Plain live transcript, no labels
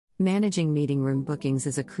Managing meeting room bookings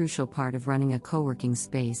is a crucial part of running a co-working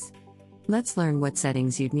space. Let's learn what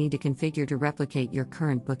settings you'd need to configure to replicate your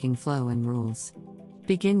current booking flow and rules.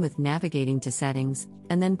 Begin with navigating to Settings,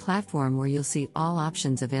 and then Platform, where you'll see all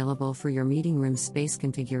options available for your meeting room space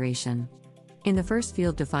configuration. In the first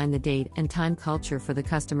field, define the date and time culture for the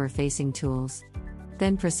customer-facing tools.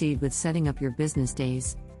 Then proceed with setting up your business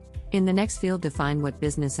days. In the next field, define what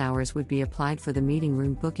business hours would be applied for the meeting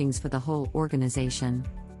room bookings for the whole organization.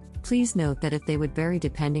 Please note that if they would vary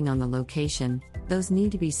depending on the location, those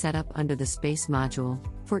need to be set up under the Space module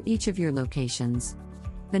for each of your locations.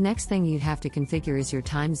 The next thing you'd have to configure is your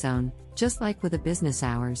time zone. Just like with the business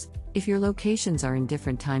hours, if your locations are in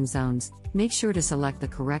different time zones, make sure to select the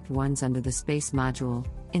correct ones under the Space module,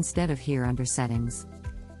 instead of here under Settings.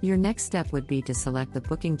 Your next step would be to select the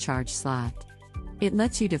booking charge slot. It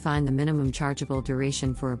lets you define the minimum chargeable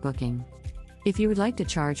duration for a booking. If you would like to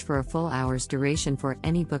charge for a full hour's duration for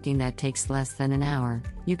any booking that takes less than an hour,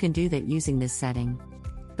 you can do that using this setting.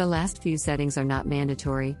 The last few settings are not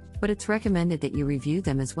mandatory, but it's recommended that you review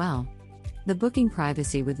them as well. The booking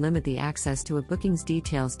privacy would limit the access to a booking's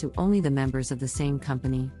details to only the members of the same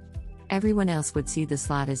company. Everyone else would see the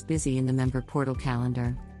slot as busy in the member portal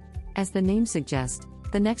calendar. As the name suggests,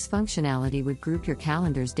 the next functionality would group your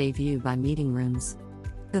calendar's day view by meeting rooms.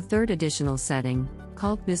 The third additional setting,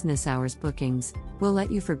 called Business Hours Bookings, will let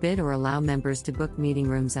you forbid or allow members to book meeting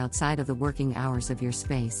rooms outside of the working hours of your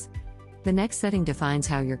space. The next setting defines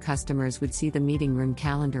how your customers would see the meeting room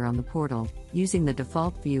calendar on the portal, using the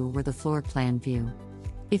default view or the floor plan view.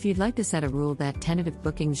 If you'd like to set a rule that tentative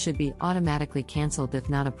bookings should be automatically canceled if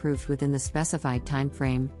not approved within the specified time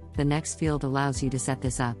frame, the next field allows you to set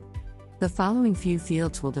this up. The following few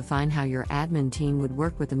fields will define how your admin team would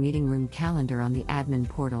work with the meeting room calendar on the admin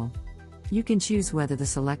portal. You can choose whether the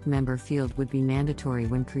Select Member field would be mandatory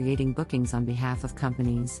when creating bookings on behalf of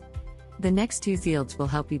companies. The next two fields will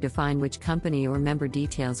help you define which company or member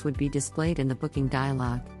details would be displayed in the booking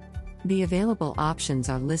dialog. The available options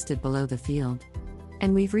are listed below the field.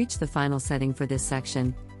 And we've reached the final setting for this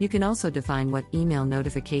section. You can also define what email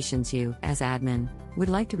notifications you, as admin, would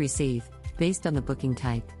like to receive, based on the booking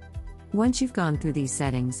type. Once you've gone through these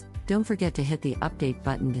settings, don't forget to hit the Update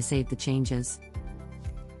button to save the changes.